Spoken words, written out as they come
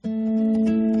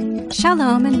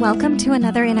Shalom and welcome to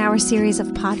another in our series of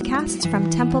podcasts from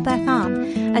Temple Beth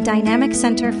Am, a dynamic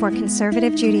center for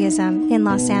conservative Judaism in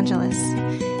Los Angeles.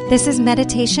 This is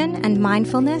Meditation and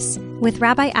Mindfulness with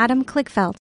Rabbi Adam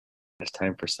Kligfeld. It's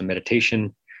time for some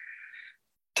meditation,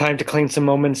 time to claim some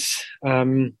moments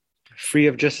free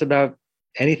of just about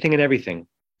anything and everything,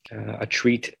 a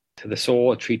treat to the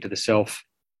soul, a treat to the self,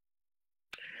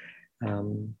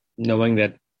 knowing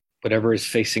that whatever is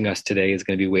facing us today is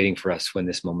going to be waiting for us when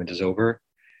this moment is over.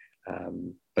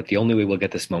 But the only way we'll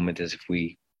get this moment is if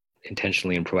we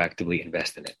intentionally and proactively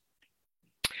invest in it.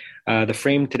 The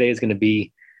frame today is going to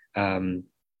be a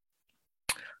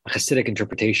Hasidic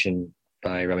interpretation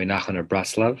by Rabbi Nachman of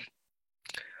Braslav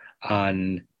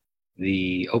on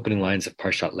the opening lines of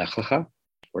Parshat Lech Lecha,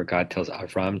 where God tells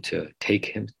Avram to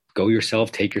take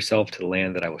yourself to the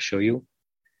land that I will show you.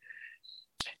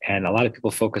 And a lot of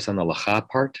people focus on the Lecha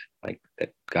part, like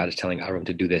that God is telling Avram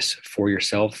to do this for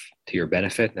yourself, to your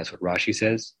benefit. And that's what Rashi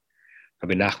says.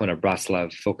 Rabbi Nachman of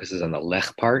Braslav focuses on the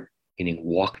Lech part, meaning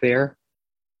walk there.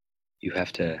 You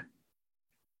have to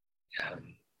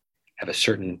have a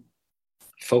certain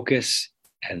focus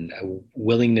and a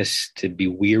willingness to be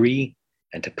weary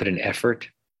and to put an effort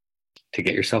to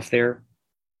get yourself there.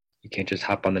 You can't just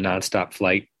hop on the nonstop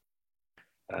flight.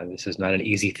 This is not an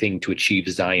easy thing to achieve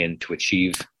Zion, to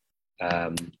achieve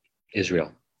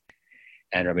Israel.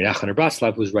 And Rabbi Nachman of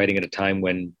Braslav was writing at a time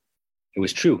when it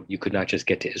was true. You could not just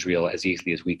get to Israel as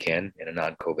easily as we can in a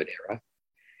non-COVID era.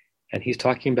 And he's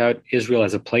talking about Israel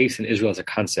as a place and Israel as a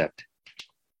concept.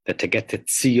 That to get to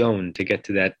Tzion, to get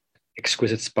to that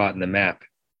exquisite spot in the map,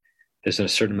 there's a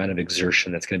certain amount of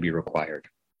exertion that's going to be required.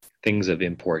 Things of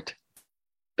import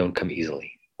don't come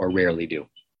easily or rarely do.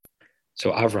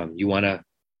 So Avram, you want to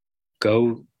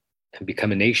go and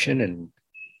become a nation and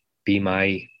be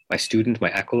my student, my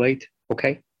acolyte?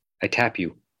 Okay, I tap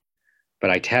you. But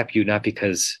I tap you not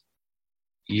because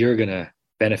you're going to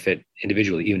benefit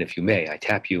individually, even if you may. I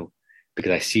tap you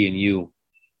because I see in you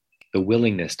the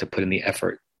willingness to put in the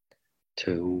effort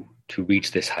to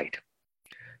reach this height.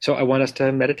 So I want us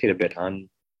to meditate a bit on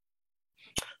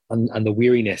the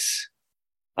weariness,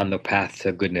 on the path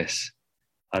to goodness,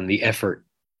 on the effort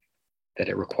that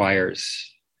it requires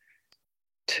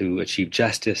to achieve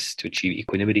justice, to achieve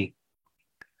equanimity,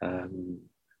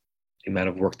 the amount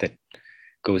of work that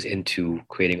goes into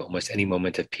creating almost any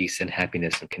moment of peace and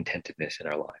happiness and contentedness in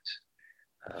our lives.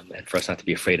 And for us not to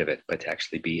be afraid of it, but to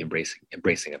actually be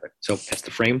embracing of it. So that's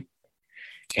the frame.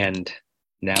 And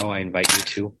now I invite you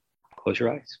to close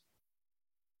your eyes.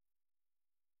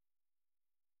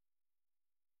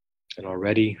 And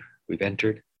already we've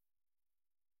entered.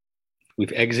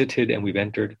 We've exited and we've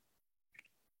entered.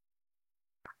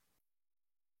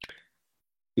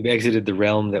 We've exited the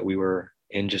realm that we were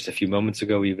in just a few moments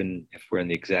ago, even if we're in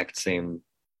the exact same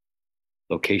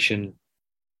location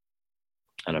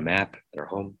on a map at our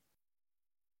home.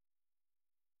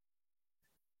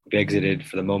 We've exited,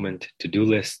 for the moment, to-do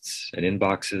lists and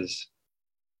inboxes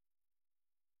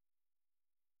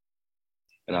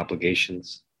and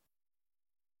obligations,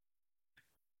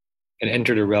 and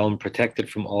entered a realm protected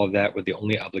from all of that, where the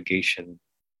only obligation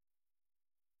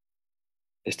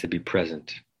is to be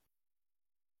present.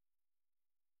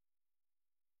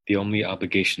 The only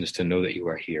obligation is to know that you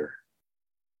are here.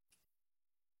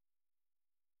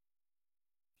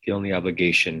 The only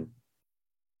obligation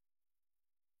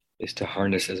is to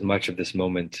harness as much of this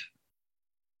moment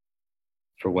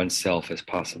for oneself as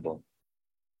possible.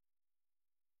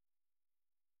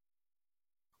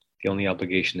 The only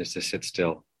obligation is to sit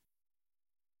still,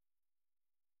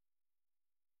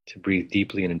 to breathe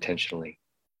deeply and intentionally,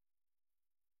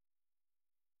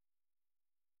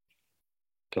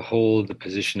 to hold the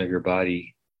position of your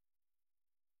body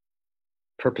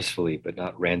purposefully, but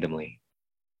not randomly.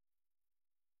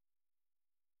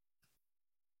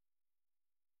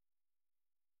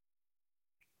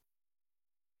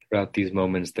 Throughout these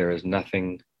moments, there is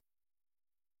nothing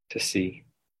to see,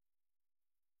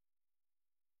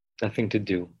 nothing to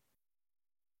do,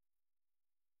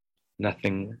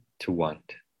 nothing to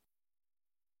want.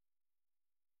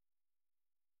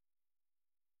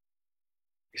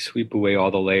 We sweep away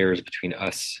all the layers between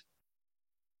us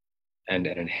and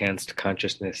an enhanced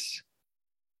consciousness,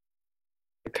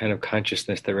 the kind of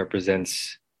consciousness that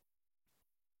represents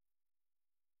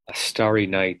a starry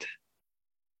night,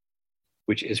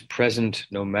 which is present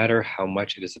no matter how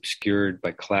much it is obscured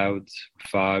by clouds,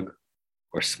 fog,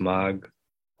 or smog,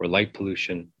 or light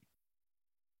pollution.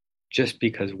 Just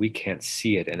because we can't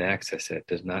see it and access it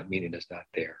does not mean it is not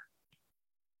there.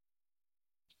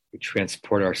 We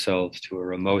transport ourselves to a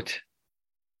remote,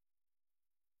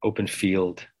 open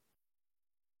field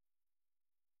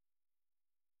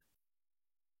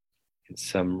in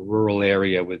some rural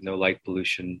area with no light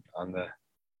pollution on the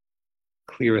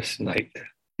clearest night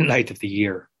of the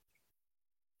year.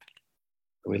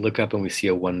 We look up and we see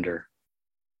a wonder.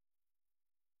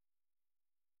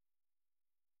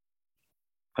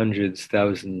 Hundreds,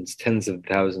 thousands, tens of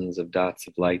thousands of dots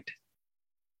of light,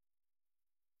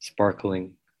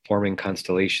 sparkling, forming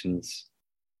constellations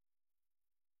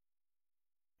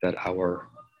that our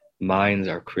minds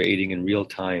are creating in real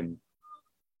time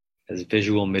as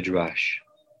visual midrash.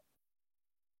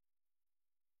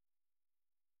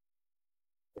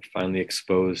 We're finally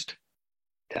exposed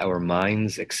to our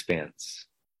mind's expanse,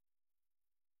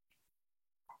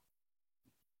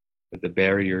 with the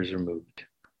barriers removed.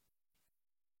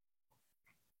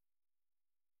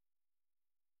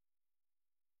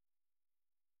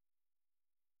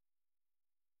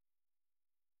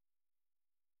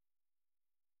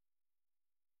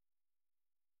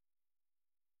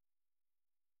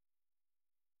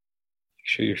 Make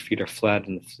sure your feet are flat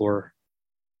on the floor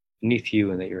beneath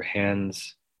you and that your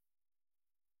hands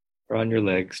are on your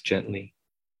legs gently,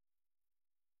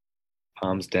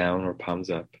 palms down or palms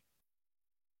up.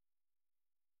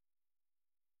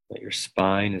 That your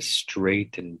spine is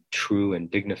straight and true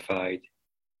and dignified,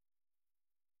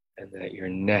 and that your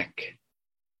neck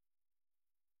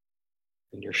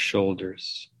and your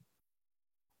shoulders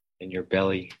and your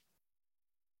belly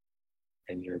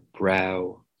and your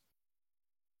brow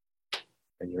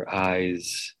and your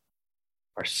eyes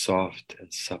are soft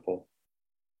and supple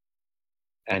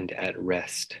and at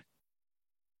rest,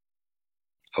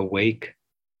 awake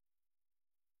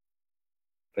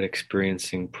but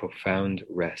experiencing profound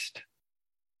rest.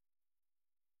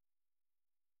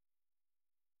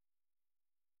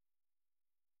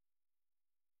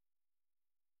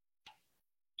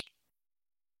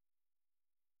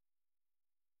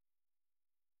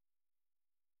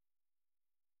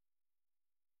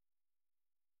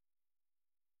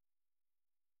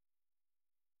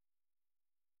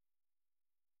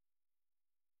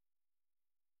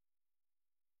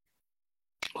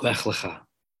 Lech Lecha.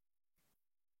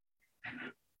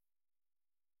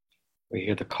 We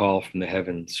hear the call from the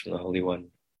heavens, from the Holy One.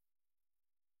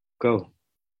 Go.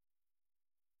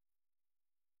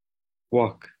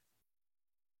 Walk.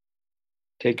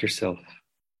 Take yourself.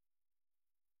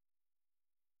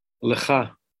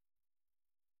 Lecha.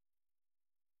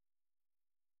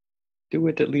 Do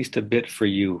it at least a bit for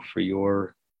you, for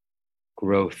your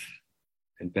growth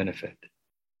and benefit.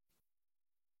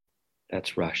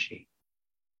 That's Rashi.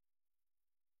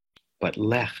 But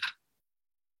lech.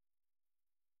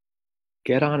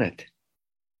 Get on it.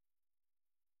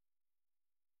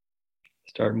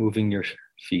 Start moving your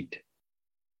feet.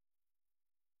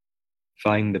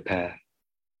 Find the path.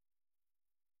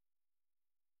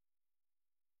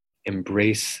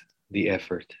 Embrace the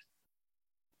effort.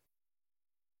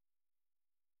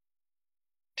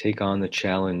 Take on the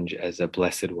challenge as a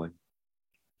blessed one.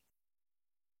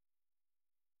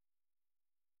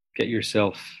 Get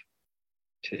yourself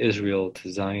to Israel,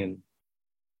 to Zion.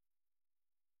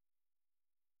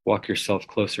 Walk yourself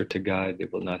closer to God.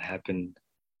 It will not happen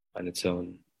on its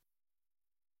own.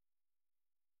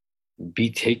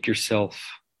 Betake yourself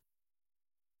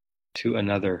to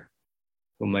another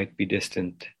who might be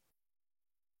distant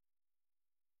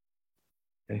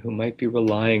and who might be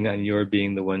relying on your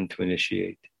being the one to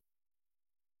initiate.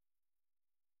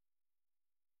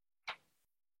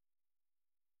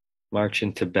 March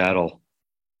into battle.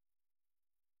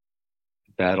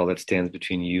 Battle that stands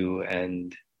between you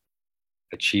and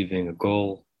achieving a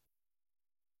goal,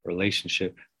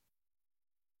 relationship,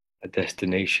 a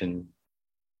destination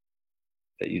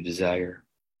that you desire.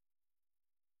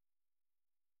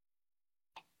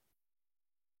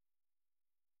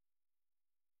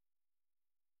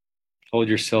 Hold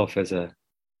yourself as a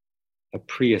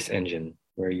Prius engine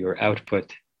where your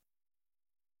output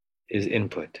is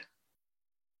input.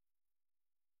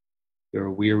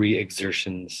 Your weary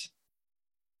exertions,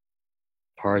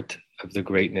 part of the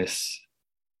greatness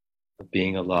of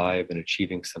being alive and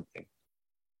achieving something.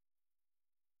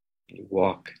 You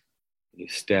walk, you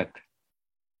step,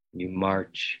 you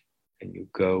march, and you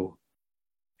go,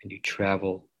 and you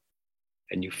travel,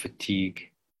 and you fatigue,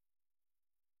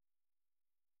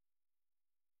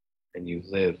 and you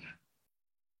live.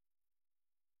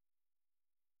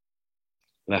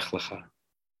 Lech Lecha.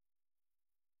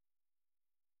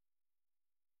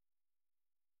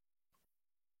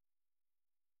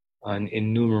 On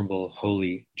innumerable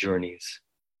holy journeys.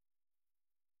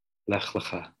 Lech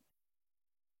Lecha.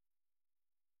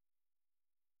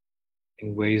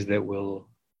 In ways that will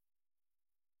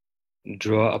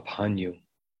draw upon you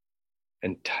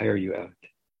and tire you out.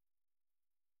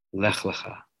 Lech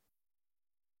Lecha.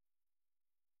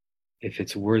 if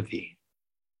it's worthy,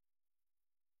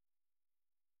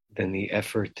 then the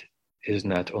effort is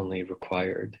not only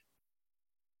required,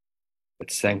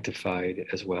 but sanctified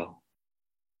as well.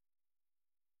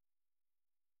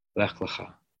 Lech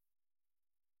lecha.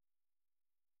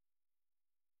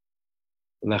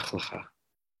 Lech lecha.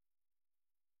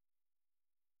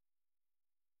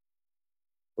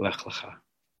 Lech lecha.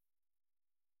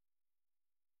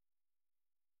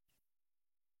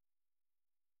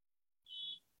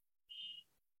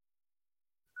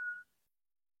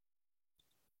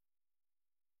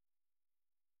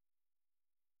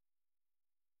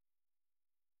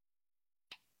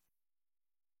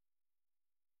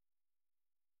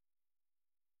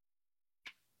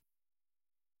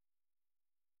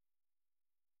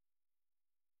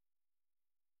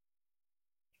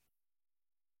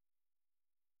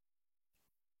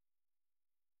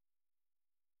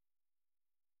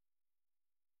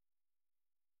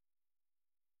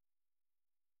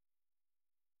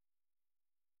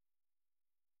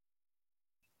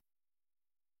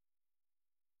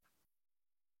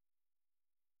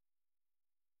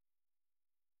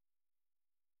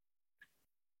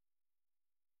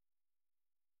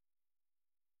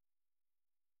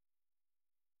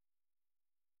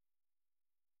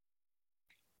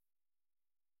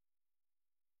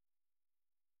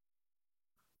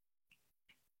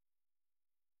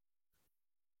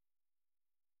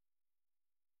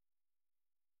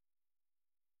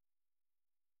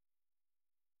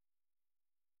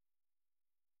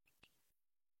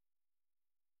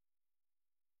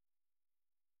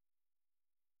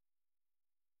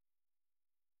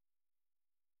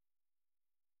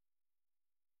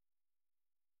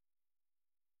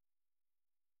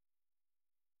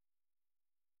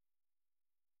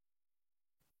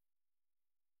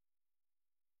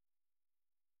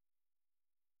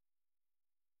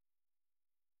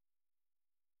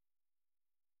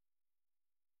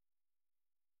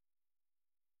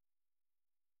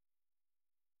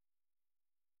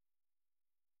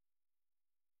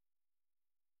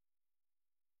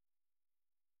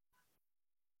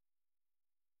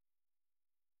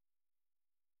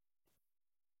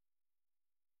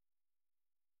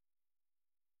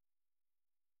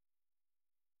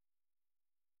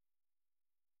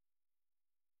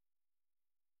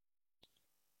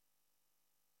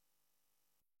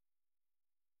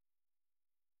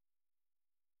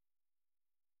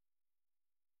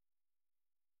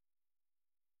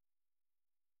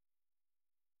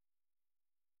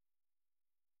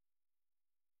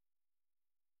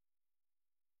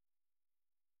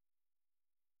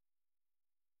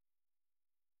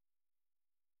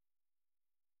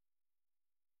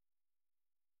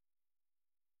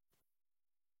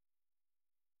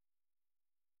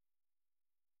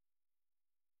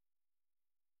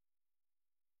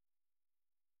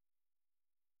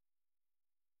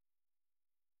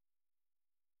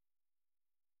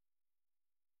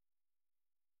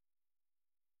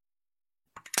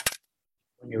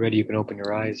 When you're ready, you can open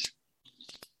your eyes.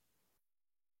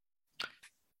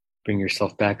 Bring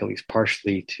yourself back at least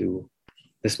partially to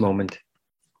this moment.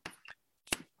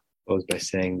 Close by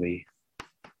saying the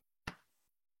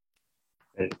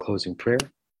closing prayer,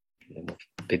 and then we'll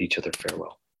bid each other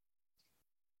farewell.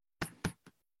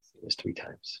 Say this 3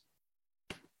 times.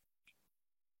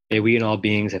 May we and all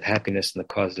beings have happiness in the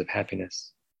causes of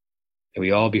happiness. May we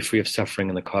all be free of suffering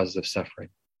in the causes of suffering.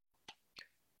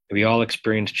 May we all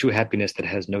experience true happiness that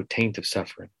has no taint of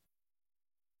suffering.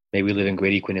 May we live in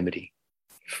great equanimity,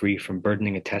 free from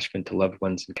burdening attachment to loved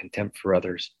ones and contempt for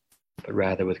others, but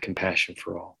rather with compassion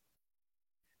for all.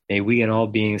 May we and all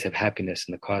beings have happiness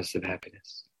in the causes of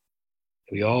happiness.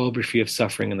 May we all be free of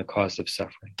suffering in the causes of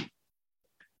suffering.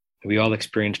 May we all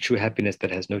experience true happiness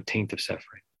that has no taint of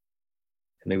suffering.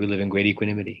 And may we live in great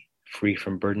equanimity, free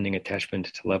from burdening attachment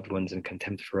to loved ones and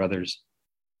contempt for others,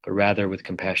 but rather with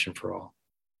compassion for all.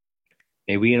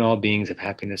 May we and all beings have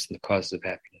happiness in the causes of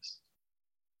happiness.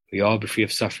 May we all be free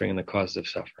of suffering in the causes of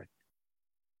suffering.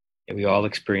 May we all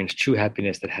experience true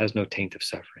happiness that has no taint of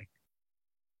suffering.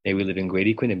 May we live in great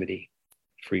equanimity,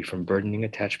 free from burdening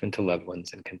attachment to loved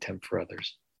ones and contempt for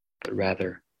others, but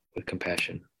rather with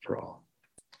compassion for all.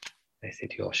 I say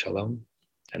to you all shalom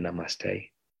and namaste.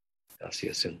 I'll see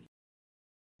you soon.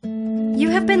 You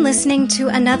have been listening to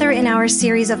another in our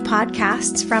series of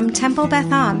podcasts from Temple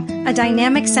Beth Am, a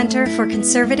dynamic center for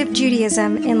conservative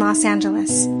Judaism in Los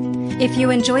Angeles. If you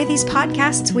enjoy these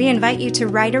podcasts, we invite you to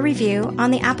write a review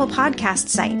on the Apple Podcast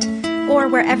site or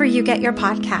wherever you get your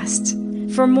podcasts.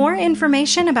 For more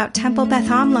information about Temple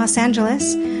Beth Am Los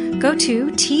Angeles, go to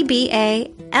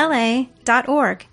tbala.org